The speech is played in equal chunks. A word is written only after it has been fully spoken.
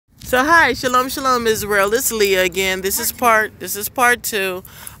So hi, shalom, shalom, Israel. It's Leah again. This is part two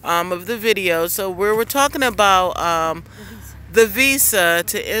of the video. So we're talking about the visa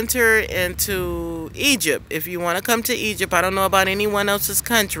to enter into Egypt. If you want to come to Egypt, I don't know about anyone else's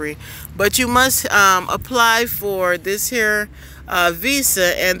country, but you must apply for this here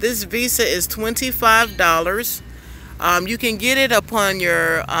visa, and this visa is $25. You can get it upon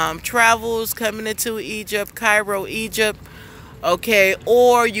your travels coming into Egypt, Cairo, Egypt. Okay,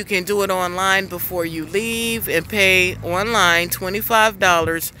 or you can do it online before you leave and pay online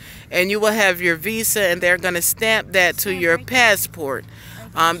 $25, and you will have your visa, and they're going to stamp that to your passport.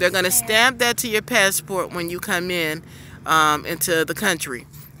 They're going to stamp that to your passport when you come in into the country.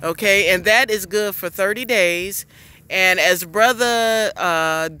 Okay, and that is good for 30 days. And as Brother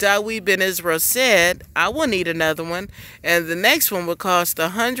YHWH ben Israel said, I will need another one. And the next one will cost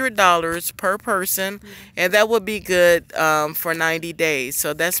 $100 per person. And that will be good for 90 days.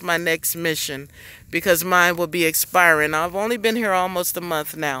 So that's my next mission, because mine will be expiring. I've only been here almost a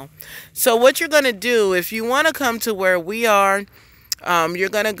month now. So what you're going to do, if you want to come to where we are, you're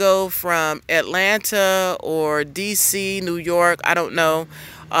going to go from Atlanta or DC, New York, I don't know.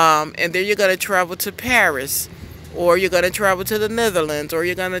 And then you're going to travel to Paris. Or you're going to travel to the Netherlands, or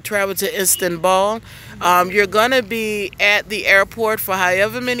you're going to travel to Istanbul. You're going to be at the airport for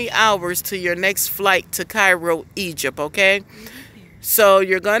however many hours to your next flight to Cairo, Egypt, okay? So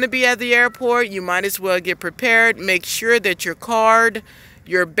you're going to be at the airport. You might as well get prepared. Make sure that your card,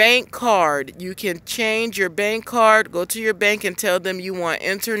 your bank card, you can change your bank card. Go to your bank and tell them you want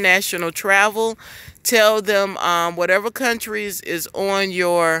international travel. Tell them whatever countries is on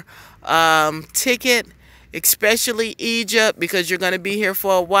your ticket, especially Egypt, because you're going to be here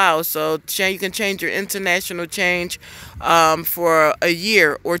for a while. So you can change your international change for a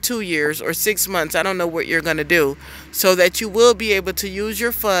year or 2 years or 6 months. I don't know what you're going to do, so that you will be able to use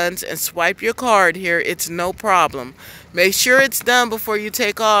your funds and swipe your card here. It's no problem. Make sure it's done before you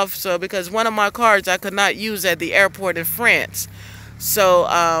take off. So because one of my cards I could not use at the airport in France. So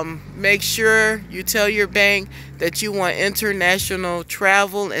make sure you tell your bank that you want international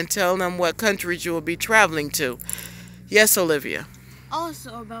travel, and tell them what countries you will be traveling to. Yes, Olivia.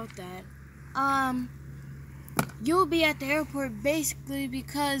 Also about that, you'll be at the airport basically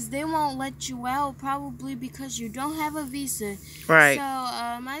because they won't let you out, probably because you don't have a visa. Right. So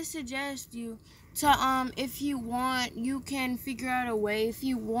I suggest you to if you want, you can figure out a way. If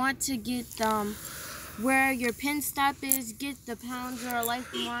you want to get where your pin stop is, get the pounds, or like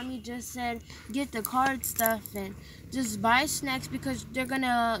the mommy just said, get the card stuff and just buy snacks, because they're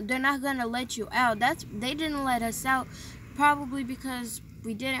not gonna let you out. They didn't let us out, probably because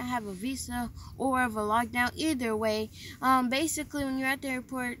we didn't have a visa or have a lockdown. Either way, basically when you're at the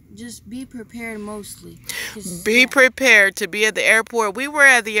airport, just be prepared mostly. Be prepared to be at the airport. We were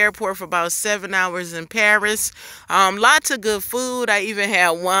at the airport for about 7 hours in Paris. Lots of good food. I even had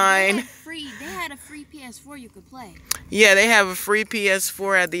wine. They had a free PS4 you could play. Yeah, they have a free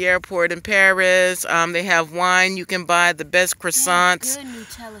PS4 at the airport in Paris. They have wine. You can buy the best croissants. Good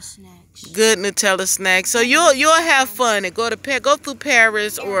Nutella snacks. Good Nutella snacks. So you'll have fun and go through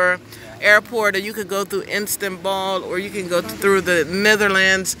Paris or airport, or you could go through Istanbul, or you can go through the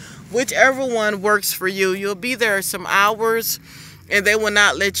Netherlands. Whichever one works for you. You'll be there some hours, and they will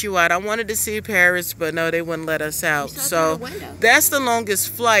not let you out. I wanted to see Paris, but no, they wouldn't let us out. So that's the longest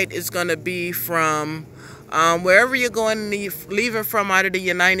flight is going to be from wherever you're going, leaving from out of the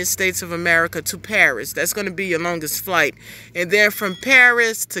United States of America to Paris. That's going to be your longest flight. And then from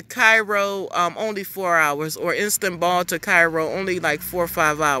Paris to Cairo, only 4 hours, or Istanbul to Cairo, only like 4 or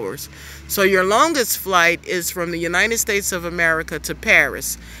 5 hours. So your longest flight is from the United States of America to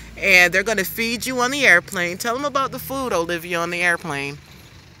Paris. And they're going to feed you on the airplane. Tell them about the food, Olivia, on the airplane.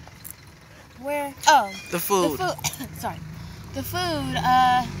 Where? Oh. The food. The food. Sorry. The food,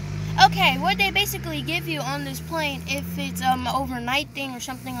 okay, what they basically give you on this plane, if it's overnight thing or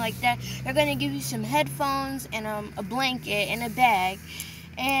something like that, they're going to give you some headphones and a blanket and a bag.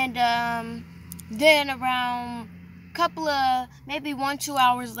 And then around couple of maybe 1-2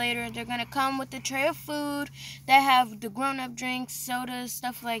 hours later, they're gonna come with a tray of food that have the grown-up drinks, sodas,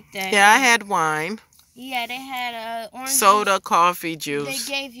 stuff like that. Yeah, I had wine. Yeah, they had orange soda, juice. Coffee, juice. They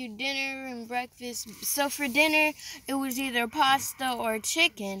gave you dinner and breakfast. So for dinner, it was either pasta or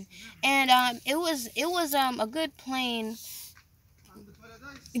chicken, and it was a good plain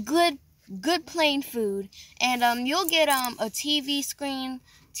food. And you'll get a TV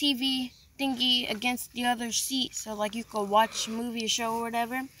thingy against the other seat, so like you could watch a movie, a show, or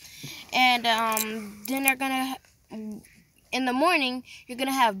whatever. And then they're gonna in the morning, you're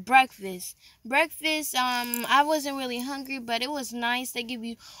gonna have breakfast. I wasn't really hungry, but it was nice. They give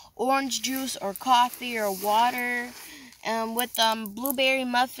you orange juice or coffee or water, with blueberry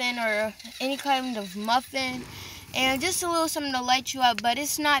muffin or any kind of muffin, and just a little something to light you up. But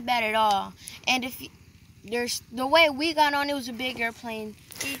it's not bad at all. And if there's the way we got on, it was a big airplane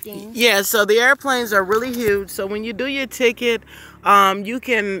thing. Yeah, so the airplanes are really huge. So when you do your ticket, you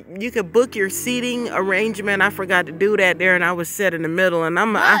can book your seating arrangement. I forgot to do that there, and I was set in the middle. And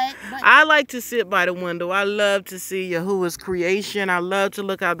I like to sit by the window. I love to see YHWH's creation. I love to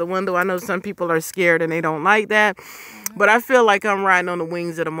look out the window. I know some people are scared and they don't like that, but I feel like I'm riding on the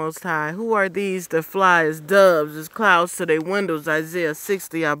wings of the Most High. Who are these that fly as doves, as clouds to their windows? Isaiah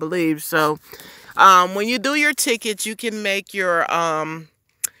 60, I believe. So when you do your tickets, you can make your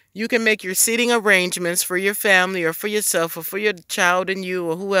seating arrangements for your family or for yourself or for your child and you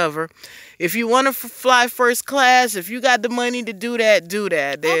or whoever. If you want to fly first class, if you got the money to do that, do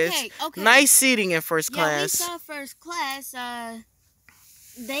that. There's nice seating in first class. Yeah, we saw first class.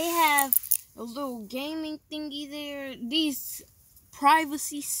 They have a little gaming thingy there. These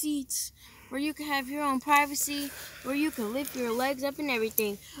privacy seats where you can have your own privacy, where you can lift your legs up and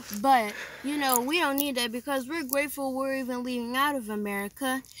everything. But, you know, we don't need that because we're grateful we're even leaving out of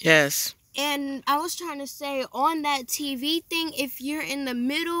America. Yes. And I was trying to say, on that TV thing, if you're in the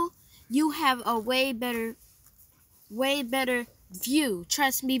middle, you have a way better view.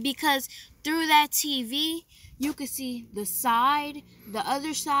 Trust me, because through that TV, you can see the side, the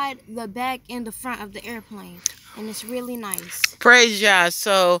other side, the back, and the front of the airplane. And it's really nice. Praise Yah.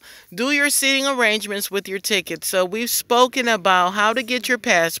 So do your seating arrangements with your ticket. So we've spoken about how to get your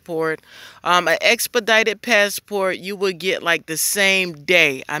passport. An expedited passport you will get like the same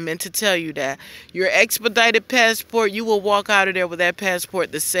day. I meant to tell you that. Your expedited passport, you will walk out of there with that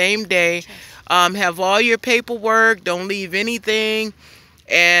passport the same day. Have all your paperwork. Don't leave anything.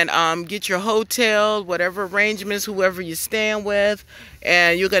 And get your hotel, whatever arrangements, whoever you're staying with,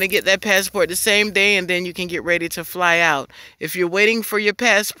 and you're going to get that passport the same day, and then you can get ready to fly out. If you're waiting for your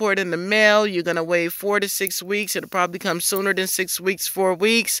passport in the mail, you're going to wait 4 to 6 weeks. It'll probably come sooner than 6 weeks, 4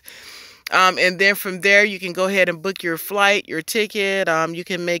 weeks. And then from there, you can go ahead and book your flight, your ticket. You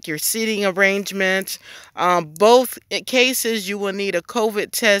can make your seating arrangements. Both cases, you will need a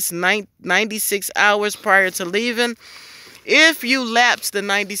COVID test 96 hours prior to leaving. If you lapse the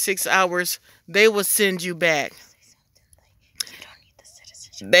 96 hours, they will send you back.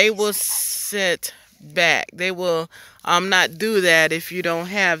 They will sit back. They will not do that if you don't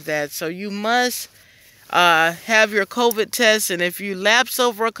have that. So you must have your COVID test. And if you lapse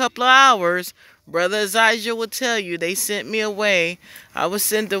over a couple of hours, Brother Elijah will tell you, they sent me away. I was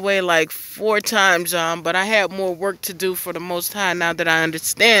sent away like 4 times, but I had more work to do for the Most High now that I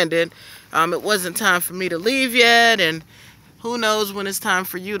understand it. It wasn't time for me to leave yet, and who knows when it's time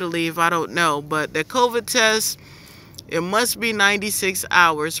for you to leave? I don't know. But the COVID test, it must be 96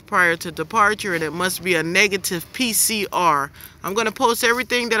 hours prior to departure, and it must be a negative PCR. I'm going to post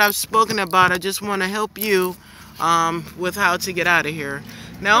everything that I've spoken about. I just want to help you with how to get out of here.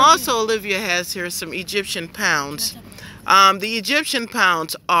 Now, also, Olivia has here some Egyptian pounds. The Egyptian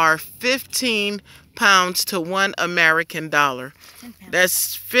pounds are 15 pounds to $1 American dollar.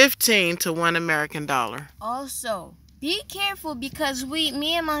 That's 15 to $1 American dollar. Also, be careful because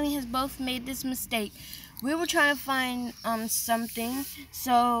me and Mommy has both made this mistake. We were trying to find something,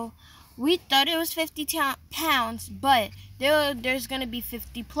 so we thought it was 50 pounds, but there's going to be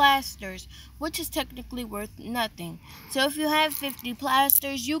 50 plasters, which is technically worth nothing. So if you have 50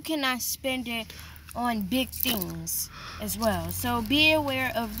 plasters, you cannot spend it on big things as well. So be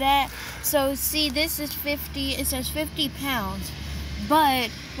aware of that. So see, this is 50, it says 50 pounds,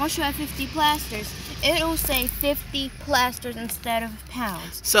 but once you have 50 plasters, it'll say 50 plasters instead of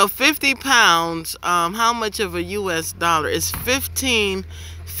pounds. So 50 pounds, how much of a US dollar is 15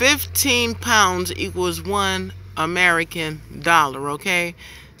 pounds equals $1 American dollar, okay?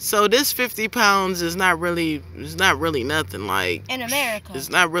 So this 50 pounds is not really nothing like in America. It's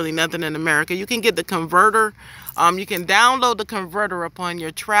not really nothing in America. You can get the converter. You can download the converter upon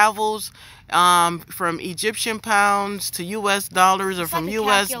your travels, from Egyptian pounds to US dollars, or from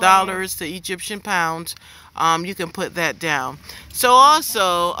US dollars to Egyptian pounds. You can put that down. So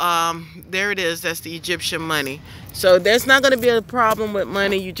also, there it is. That's the Egyptian money. So there's not going to be a problem with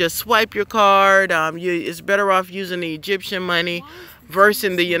money. You just swipe your card. It's better off using the Egyptian money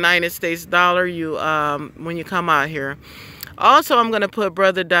versus the United States dollar. When you come out here. Also, I'm going to put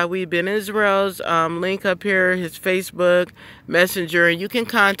Brother YHWHbenyisrael's link up here, his Facebook, Messenger, and you can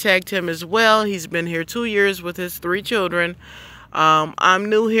contact him as well. He's been here 2 years with his 3 children. I'm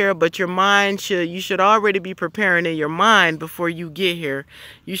new here, but you should already be preparing in your mind before you get here.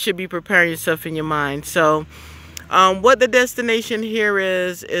 You should be preparing yourself in your mind. So what the destination here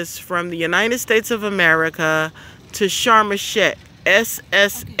is from the United States of America to Sharm el-Sheikh,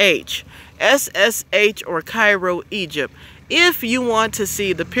 SSH. SSH, or Cairo, Egypt. If you want to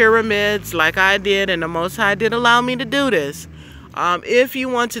see the pyramids like I did, and the Most High did allow me to do this, if you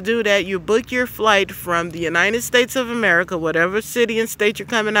want to do that, you book your flight from the United States of America, whatever city and state you're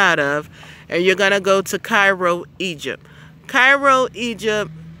coming out of, and you're going to go to Cairo, Egypt. Cairo, Egypt,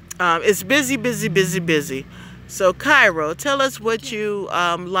 it's busy, busy, busy, busy. So Cairo, tell us what you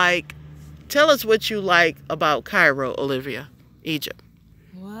like. Tell us what you like about Cairo, Olivia, Egypt.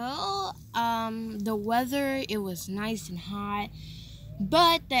 Well, the weather, it was nice and hot.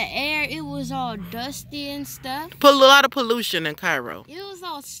 But the air, it was all dusty and stuff. Put a lot of pollution in Cairo. It was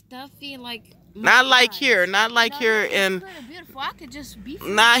all stuffy, like not like here, not like here in. It's kind of beautiful. I could just be.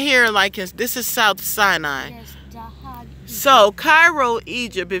 Not here, like this is South Sinai. Yes, so Cairo,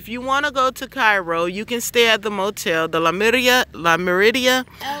 Egypt. If you want to go to Cairo, you can stay at the motel, the El Meridia.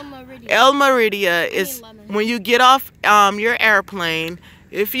 El Meridia is when you get off your airplane.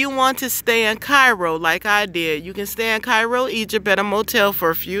 If you want to stay in Cairo like I did, you can stay in Cairo, Egypt at a motel for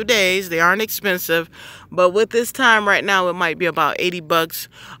a few days. They aren't expensive, but with this time right now, it might be about $80.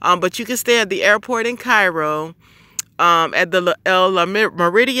 But you can stay at the airport in Cairo, at the El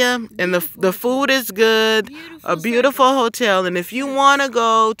Meridia, and the food is good, a beautiful hotel. And if you want to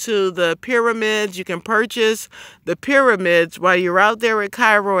go to the pyramids, you can purchase the pyramids while you're out there at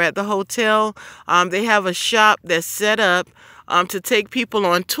Cairo at the hotel. They have a shop that's set up to take people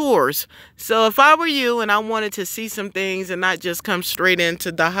on tours. So if I were you and I wanted to see some things and not just come straight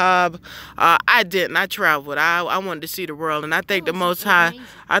into Dahab, I didn't. I traveled. I wanted to see the world, and I think the Most High.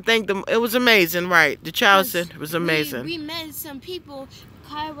 I think it was amazing, right? The child said it was amazing. We met some people,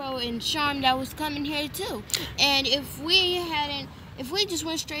 Cairo and Sharm, that was coming here too, and if we just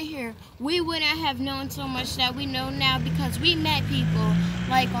went straight here, we wouldn't have known so much that we know now, because we met people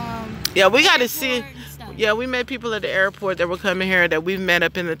like yeah, we got to see. Yeah, we met people at the airport that were coming here that we've met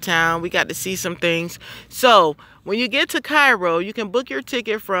up in the town. We got to see some things. So when you get to Cairo, you can book your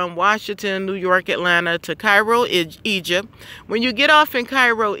ticket from Washington, New York, Atlanta to Cairo, Egypt. When you get off in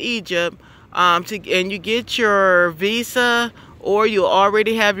Cairo, Egypt, and you get your visa, or you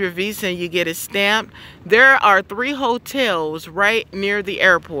already have your visa and you get it stamped, there are 3 hotels right near the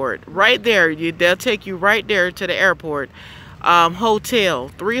airport. Right there, they'll take you right there to the airport. 3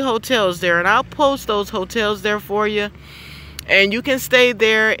 hotels there, and I'll post those hotels there for you, and you can stay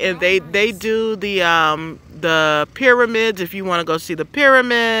there. And they do the pyramids. If you want to go see the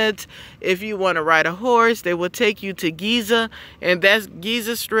pyramids, if you want to ride a horse, they will take you to Giza, and that's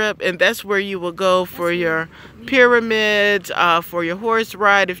Giza Strip, and that's where you will go for your pyramids, for your horse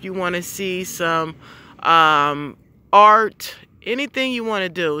ride. If you want to see some art, anything you want to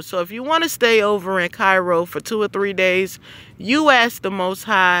do. So if you want to stay over in Cairo for 2 or 3 days, you ask the Most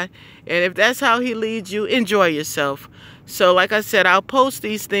High, and if that's how he leads you, enjoy yourself. So like I said, I'll post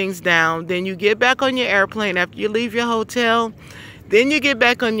these things down. Then you get back on your airplane after you leave your hotel. Then you get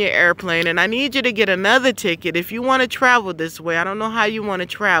back on your airplane, and I need you to get another ticket if you want to travel this way. I don't know how you want to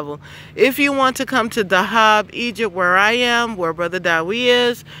travel. If you want to come to Dahab, Egypt, where I am, where Brother Dawi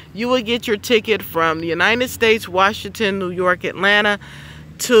is, you will get your ticket from the United States, Washington, New York, Atlanta,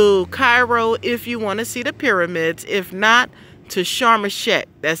 to Cairo if you want to see the pyramids. If not, to Sharm el-Sheikh.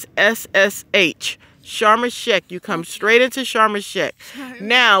 That's SSH. Sharm el-Sheikh. You come straight into Sharm el-Sheikh.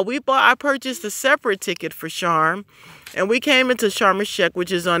 Now, I purchased a separate ticket for Sharm. And we came into Sharm el-Sheikh,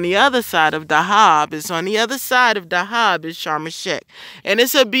 which is on the other side of Dahab. It's on the other side of Dahab is Sharm el-Sheikh. And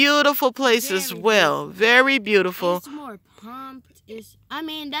it's a beautiful place as well. Very beautiful. It's more pumped. I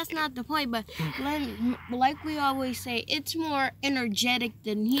mean, that's not the point, but like we always say, it's more energetic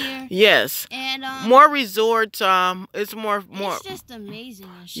than here. Yes. And more resorts. It's more. It's just amazing.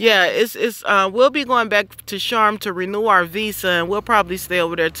 Yeah. It's. We'll be going back to Sharm to renew our visa, and we'll probably stay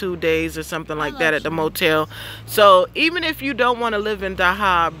over there 2 days or something like that at the motel. So even if you don't want to live in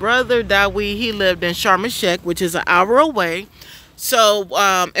Dahab, Brother Dawi, he lived in Sharm el-Sheikh, which is an hour away. So,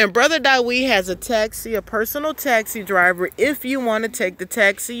 and Brother Dawi has a taxi, a personal taxi driver. If you want to take the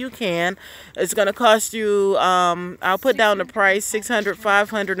taxi, you can. It's going to cost you, I'll put down the price,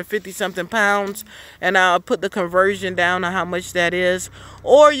 550 something pounds. And I'll put the conversion down on how much that is.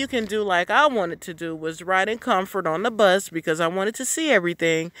 Or you can do like I wanted to do, was ride in comfort on the bus because I wanted to see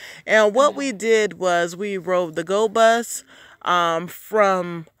everything. And what we did was we rode the Go bus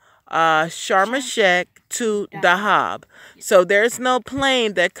from Sharm el-Sheikh to Dahab. So there's no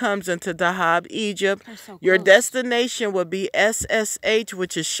plane that comes into Dahab, Egypt. Your destination will be SSH,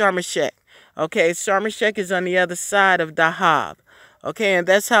 which is Sharm el-Sheikh. Okay, Sharm el-Sheikh is on the other side of Dahab. Okay, and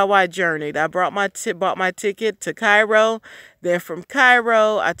that's how I journeyed. I bought my ticket to Cairo. Then from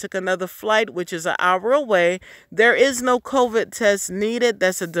Cairo, I took another flight, which is an hour away. There is no COVID test needed.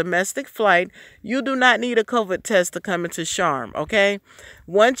 That's a domestic flight. You do not need a COVID test to come into Sharm, okay?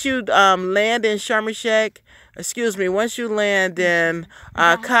 Once you land in Sharm el-Sheikh, once you land in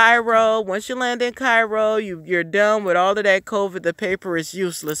Cairo, you're done with all of that COVID. The paper is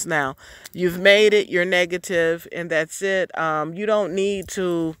useless now. You've made it, you're negative, and that's it. You don't need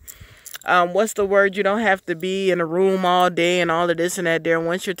to, you don't have to be in a room all day and all of this and that there.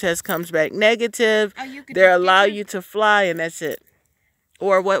 Once your test comes back negative, they allow you to fly, and that's it.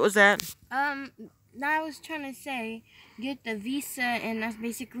 Or what was that? I was trying to say, get the visa, and that's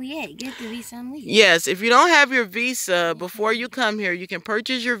basically it. Get the visa and leave. Yes, if you don't have your visa before you come here, you can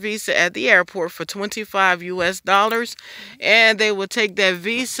purchase your visa at the airport for $25 US, and they will take that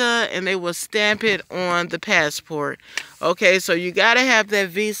visa and they will stamp it on the passport. Okay, so you got to have that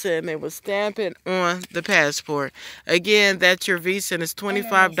visa and they will stamp it on the passport. Again, that's your visa and it's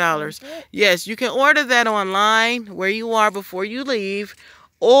 $25. Yes, you can order that online where you are before you leave,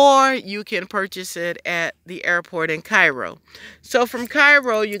 or you can purchase it at the airport in Cairo. So from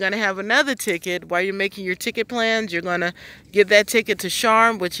Cairo, you're going to have another ticket. While you're making your ticket plans, you're going to get that ticket to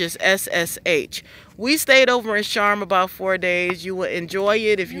Sharm, which is SSH. We stayed over in Sharm about 4 days. You will enjoy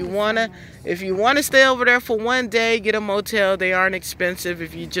it. If you want to stay over there for 1 day, get a motel. They aren't expensive.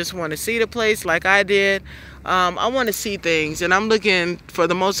 If you just want to see the place like I did, I want to see things, and I'm looking for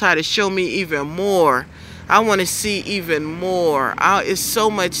the Most High to show me even more. I want to see even more. It's so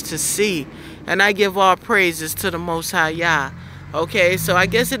much to see. And I give all praises to the Most High Yah. Okay, so I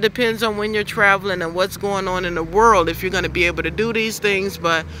guess it depends on when you're traveling and what's going on in the world if you're going to be able to do these things.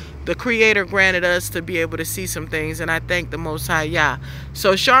 But the Creator granted us to be able to see some things, and I thank the Most High Yah.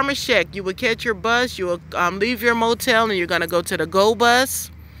 So Sharm el-Sheikh, you would catch your bus. You will leave your motel, and you're going to go to the Go Bus.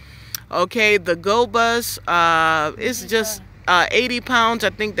 Okay, the Go Bus is just 80 pounds. I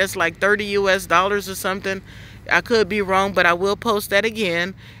think that's like $30 US or something. I could be wrong, but I will post that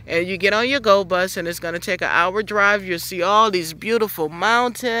again. And you get on your Go Bus, and it's going to take an hour drive. You'll see all these beautiful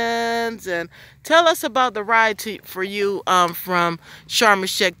mountains. And tell us about the ride for you from Sharm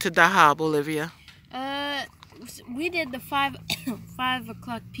el-Sheikh to Dahab, Olivia. We did the 5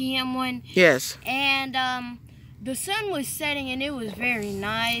 o'clock p.m. one. Yes. And the sun was setting, and it was very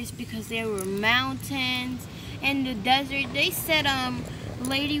nice because there were mountains and the desert. They said,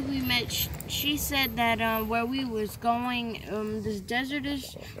 lady we met, she said that where we was going, this desert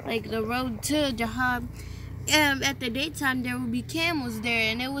is like the road to Dahab. At the daytime there would be camels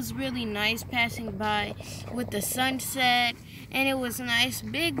there, and it was really nice passing by with the sunset, and it was nice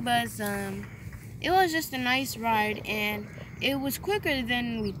big bus. It was just a nice ride, and it was quicker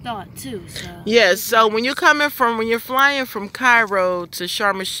than we thought too. So yes, so when you're flying from Cairo to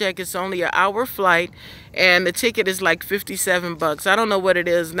Sharm el-Sheikh, it's only an hour flight, and the ticket is like $57. I don't know what it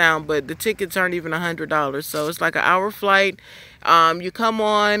is now, but the tickets aren't even $100. So it's like an hour flight. You come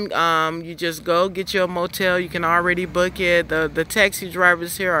on, you just go get your motel. You can already book it. The taxi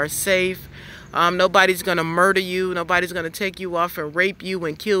drivers here are safe. Nobody's going to murder you. Nobody's going to take you off and rape you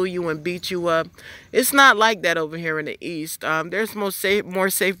and kill you and beat you up. It's not like that over here in the East. There's more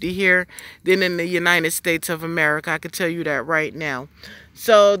safety here than in the United States of America. I can tell you that right now.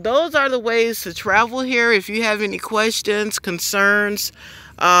 So those are the ways to travel here. If you have any questions, concerns,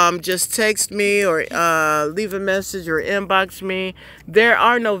 just text me or leave a message or inbox me. There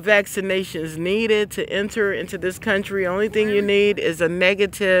are no vaccinations needed to enter into this country. Only thing you need is a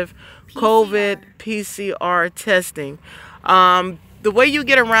negative COVID PCR testing. The way you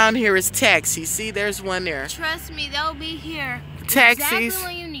get around here is taxi. See, there's one there. Trust me, they'll be here. Taxis. Exactly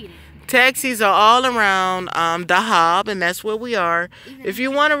when you need it. Taxis are all around Dahab, and that's where we are. If you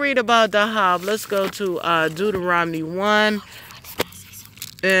want to read about Dahab, let's go to Deuteronomy 1.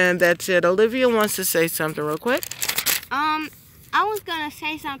 And that's it. Olivia wants to say something real quick. I was gonna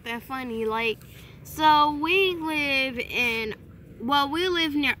say something funny. Like, so we live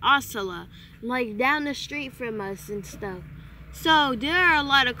near Osala, like down the street from us and stuff. So there are a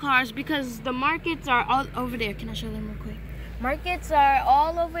lot of cars because the markets are all over there. Can I show them real quick? Markets are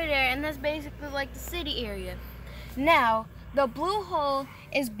all over there, and that's basically like the city area. Now, the blue hole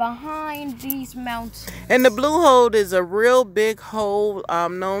is behind these mountains. And the blue hole is a real big hole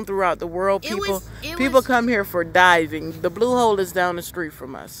known throughout the world. People come here for diving. The blue hole is down the street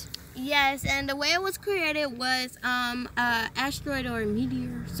from us. Yes, and the way it was created was asteroid or a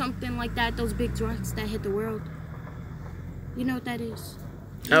meteor, something like that. Those big rocks that hit the world. You know what that is?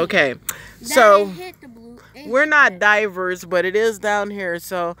 Okay, That so it hit the blue. we're not divers, but it is down here.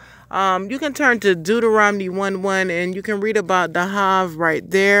 So you can turn to Deuteronomy 1:1 and you can read about Dahav right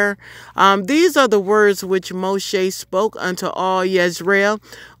there. These are the words which Moshe spoke unto all Yisrael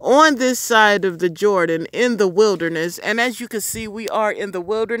on this side of the Jordan in the wilderness. And as you can see, we are in the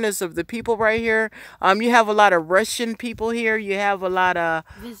wilderness of the people right here. You have a lot of Russian people here. You have a lot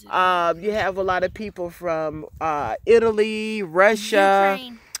of people from Italy, Russia.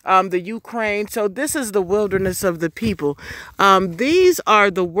 Ukraine. The Ukraine. So this is the wilderness of the people. These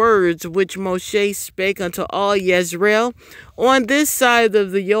are the words which Moshe spake unto all Yisrael on this side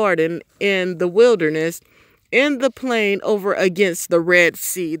of the Jordan in the wilderness, in the plain over against the Red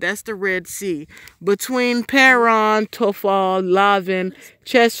Sea. That's the Red Sea. Between Paran, Tophal, Lavan,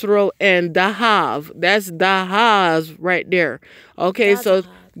 Chesro, and Dahav. That's Dahav right there. Okay, so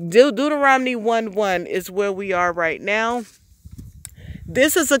Deuteronomy 1:1 is where we are right now.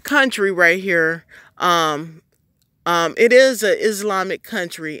 This is a country right here. It is an Islamic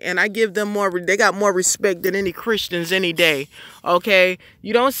country, and I give them they got more respect than any Christians any day. Okay,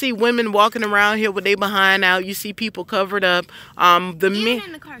 you don't see women walking around here with their behind out. You see people covered up. Even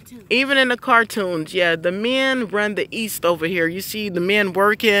in the cartoons. Even in the cartoons, yeah. The men run the east over here. You see the men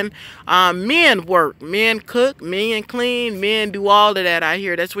working. Men work. Men cook. Men clean. Men do all of that out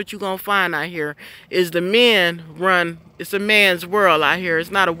here. That's what you're gonna find out here. Is the men run. It's a man's world out here.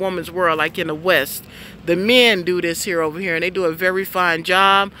 It's not a woman's world like in the West. The men do this here over here, and they do a very fine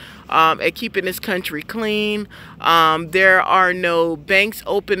job at keeping this country clean. There are no banks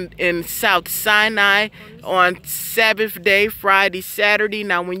open in South Sinai on Sabbath day, Friday, Saturday.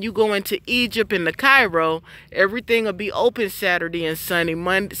 Now, when you go into Egypt and the Cairo, everything will be open Saturday and Sunday.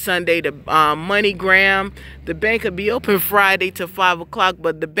 Sunday to Moneygram. The bank will be open Friday to 5 o'clock,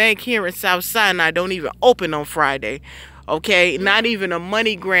 but the bank here in South Sinai don't even open on Friday. Okay, not even a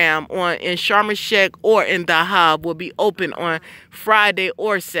Moneygram in Sharm el-Sheikh or in Dahab will be open on Friday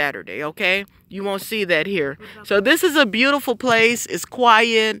or Saturday. Okay, you won't see that here. So this is a beautiful place. It's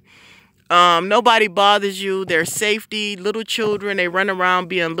quiet. Nobody bothers you. There's safety. Little children, they run around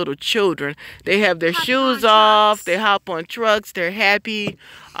being little children. They have their shoes off. They hop on trucks. They're happy,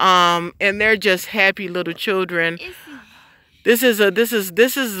 and they're just happy little children. This is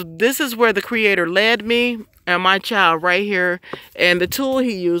where the Creator led me and my child right here. And the tool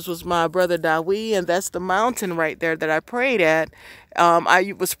he used was my brother Dawi, and that's the mountain right there that I prayed at.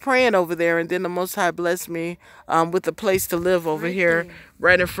 I was praying over there, and then the Most High blessed me with a place to live over here,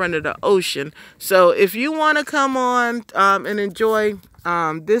 right in front of the ocean. So if you want to come on and enjoy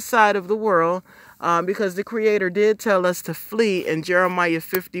this side of the world, because the Creator did tell us to flee in Jeremiah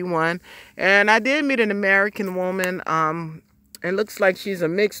 51. And I did meet an American woman. It looks like she's a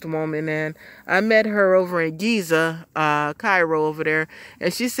mixed woman, and I met her over in Giza, Cairo over there.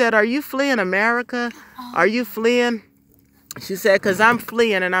 And she said, "Are you fleeing America? Are you fleeing?" She said, "Because I'm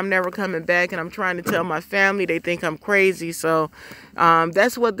fleeing and I'm never coming back, and I'm trying to tell my family. They think I'm crazy." So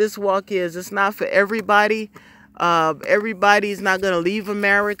that's what this walk is. It's not for everybody. Everybody's not going to leave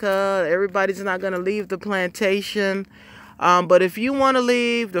America. Everybody's not going to leave the plantation. But if you want to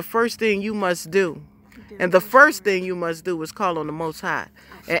leave, the first thing you must do, and the first thing you must do, is call on the Most High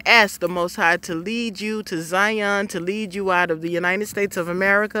and ask the Most High to lead you to Zion, to lead you out of the United States of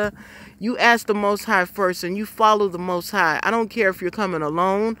America. You ask the Most High first, and you follow the Most High. I don't care if you're coming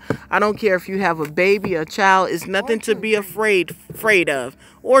alone. I don't care if you have a baby, a child. It's nothing to be afraid of.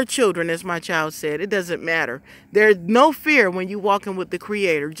 Or children, as my child said. It doesn't matter. There's no fear when you're walking with the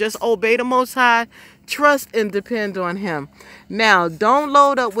Creator. Just obey the Most High. Trust and depend on Him. Now, don't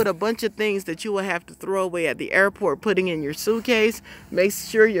load up with a bunch of things that you will have to throw away at the airport, putting in your suitcase. Make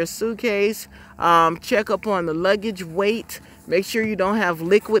sure your suitcase, check up on the luggage weight. Make sure you don't have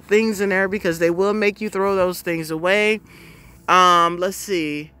liquid things in there, because they will make you throw those things away. Let's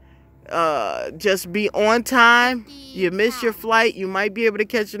see. Just be on time. You miss your flight, you might be able to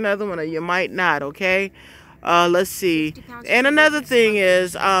catch another one, or you might not. Okay. Let's see. And another thing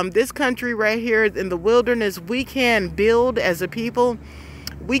is, this country right here in the wilderness, we can build as a people.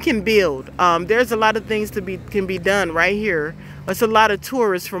 We can build. There's a lot of things can be done right here. There's a lot of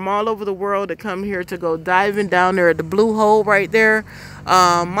tourists from all over the world that come here to go diving down there at the Blue Hole right there.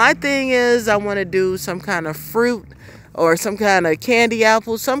 My thing is, I want to do some kind of fruit or some kind of candy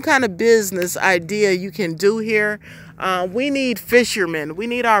apple, some kind of business idea you can do here. We need fishermen. We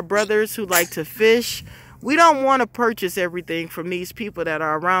need our brothers who like to fish. We don't want to purchase everything from these people that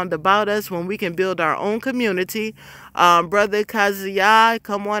are around about us when we can build our own community. Brother Kaziah,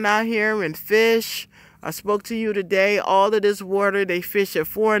 come on out here and fish. I spoke to you today. All of this water, they fish at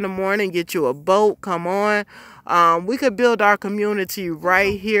 4 in the morning. Get you a boat. Come on. We could build our community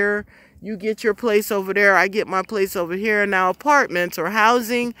right here. You get your place over there. I get my place over here. Now, apartments or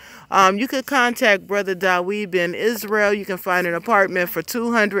housing, you could contact Brother Dawid Ben Israel. You can find an apartment for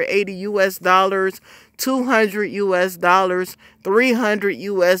 $280 US, $200 US, $300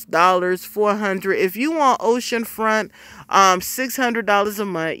 US, $400. If you want oceanfront, $600 a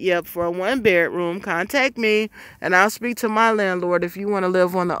month. Yep, for a 1-bedroom. Contact me, and I'll speak to my landlord if you want to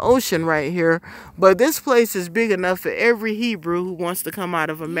live on the ocean right here. But this place is big enough for every Hebrew who wants to come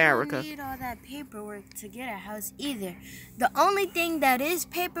out of America. You don't need all that paperwork to get a house either. The only thing that is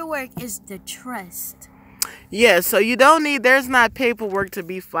paperwork is the trust. Yeah, so you don't need, there's not paperwork to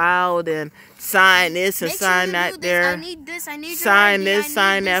be filed and sign this and Make sign sure that do there. I need this, I need Sign your ID, this,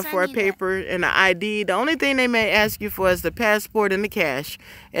 sign that for a that. paper and an ID. The only thing they may ask you for is the passport and the cash.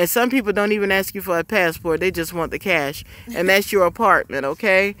 And some people don't even ask you for a passport. They just want the cash. And that's your apartment,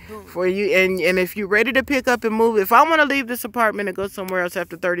 okay? For you. And if you're ready to pick up and move, if I want to leave this apartment and go somewhere else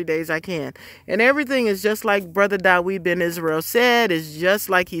after 30 days, I can. And everything is just like Brother Dawid Ben Israel said. It's just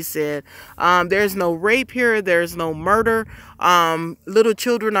like he said. There's no rape here. There's no murder. Little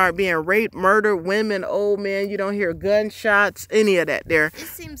children aren't being raped, murdered, women, old men. You don't hear gunshots, any of that there. It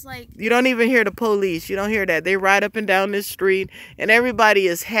seems like You don't even hear the police. You don't hear that. They ride up and down this street, and everybody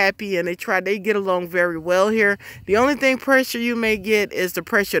is happy, and they get along very well here. The only thing pressure you may get is the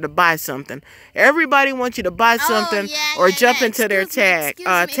pressure to buy something. Everybody wants you to buy something or jump into their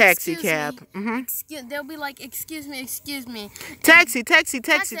taxi cab. They'll be like, excuse me. Taxi,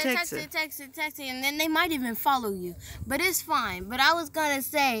 and then they might even follow you. But it's fine. But I was gonna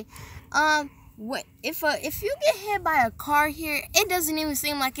say, if you get hit by a car here, it doesn't even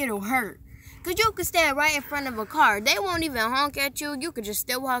seem like it'll hurt. Because you could stand right in front of a car. They won't even honk at you. You could just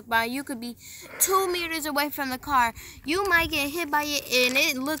still walk by. You could be 2 meters away from the car. You might get hit by it, and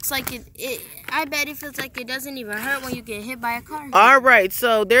it looks like I bet it feels like it doesn't even hurt when you get hit by a car. All right,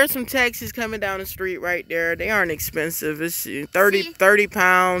 so there's some taxis coming down the street right there. They aren't expensive. It's 30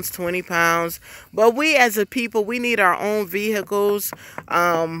 pounds, 20 pounds. But we as a people, we need our own vehicles.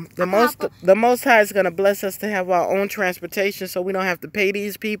 The Most High is going to bless us to have our own transportation so we don't have to pay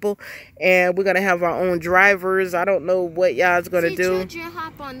these people. And we're going to have our own drivers. I don't know what y'all's going to do. Children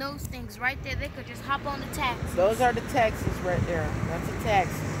hop on those things right there. They could just hop on the taxi. Those are the taxis right there. That's a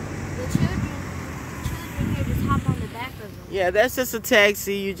taxi. The children here just hop on the back of them. Yeah, that's just a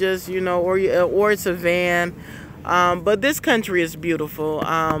taxi. You just, or it's a van. But this country is beautiful.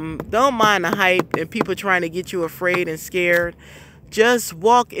 Don't mind the hype and people trying to get you afraid and scared. Just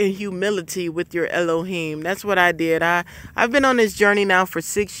walk in humility with your Elohim. That's what I did. I've been on this journey now for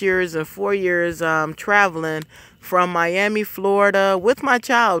 6 years and 4 years traveling from Miami, Florida with my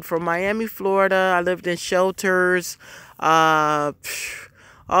child. From Miami, Florida, I lived in shelters all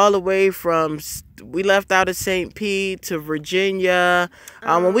the way from, we left out of St. Pete to Virginia.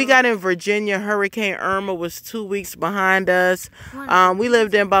 When we got in Virginia, Hurricane Irma was 2 weeks behind us. We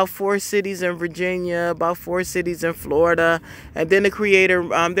lived in about 4 cities in Virginia, about 4 cities in Florida. And then the Creator,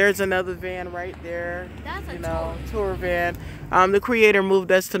 there's another van right there. That's a tour van. The Creator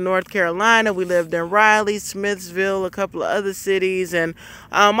moved us to North Carolina. We lived in Raleigh, Smithsville, a couple of other cities. And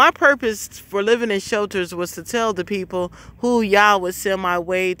my purpose for living in shelters was to tell the people who Yah would send my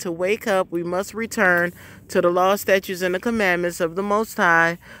way to wake up. We must return to the law, statutes, and the commandments of the Most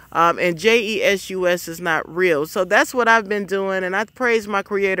High. And JESUS is not real. So that's what I've been doing. And I praise my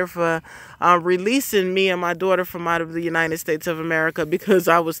Creator for releasing me and my daughter from out of the United States of America because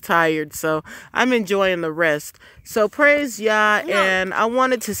I was tired. So I'm enjoying the rest. So praise Yah. And I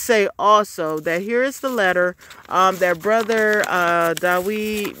wanted to say also that here is the letter that Brother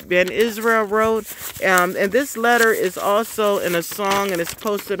Dawid Ben Israel wrote. And this letter is also in a song and it's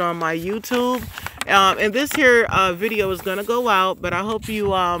posted on my YouTube. And this here video is going to go out, but I hope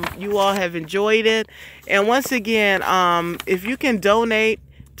you all have enjoyed it. And once again, if you can donate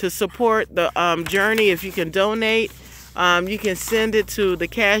to support the journey, if you can donate, you can send it to the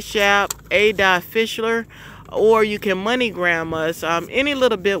Cash App, AdahFischler, or you can Moneygram us. Any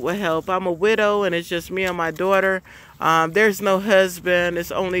little bit will help. I'm a widow, and it's just me and my daughter. There's no husband.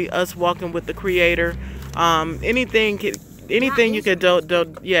 It's only us walking with the Creator. Anything you can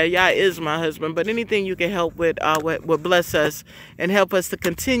do, yeah, Yah is my husband, but anything you can help with would bless us and help us to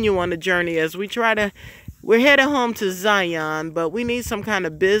continue on the journey as we try to we're headed home to Zion, but we need some kind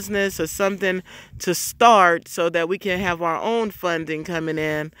of business or something to start so that we can have our own funding coming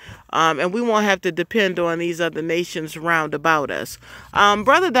in, and we won't have to depend on these other nations round about us.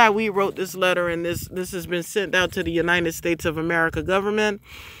 Brother Dawid wrote this letter, and this has been sent out to the United States of America government.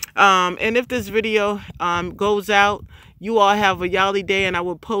 And if this video goes out, you all have a Yali day, and I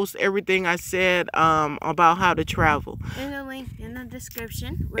will post everything I said about how to travel. In the link in the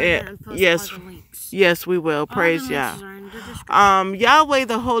description, we're going to post yes, all the links. Yes, we will. Praise Yah. Yahweh,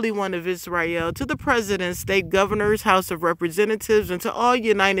 the Holy One of Israel, to the President, State Governors, House of Representatives, and to all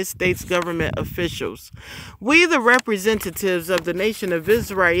United States government officials. We, the representatives of the nation of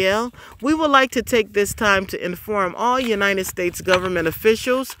Israel, we would like to take this time to inform all United States government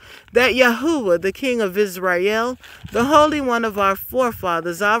officials that Yahuwah, the King of Israel, the Holy One of our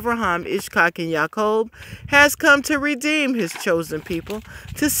forefathers, Abraham, Ishak, and Jacob, has come to redeem his chosen people,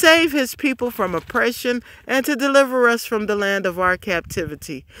 to save his people from oppression, and to deliver us from the land of our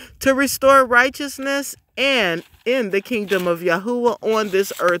captivity, to restore righteousness and in the kingdom of Yahuwah on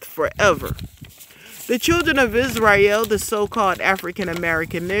this earth forever. The children of Israel, the so-called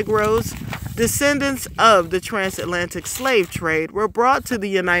African-American Negroes, descendants of the transatlantic slave trade, were brought to the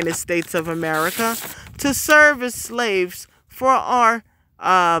United States of America to serve as slaves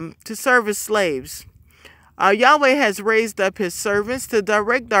Yahweh has raised up his servants to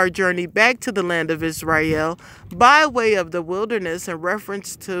direct our journey back to the land of Israel by way of the wilderness in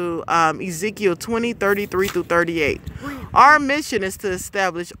reference to Ezekiel 20:33-38. Our mission is to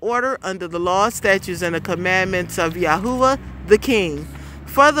establish order under the law, statutes, and the commandments of Yahuwah, the King.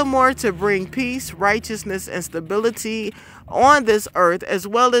 Furthermore, to bring peace, righteousness, and stability on this earth, as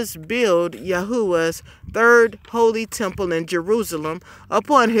well as build Yahuwah's third holy temple in Jerusalem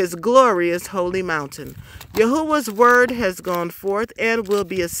upon his glorious holy mountain. Yahuwah's word has gone forth and will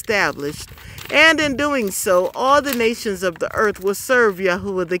be established, and in doing so, all the nations of the earth will serve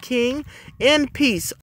Yahuwah the King in peace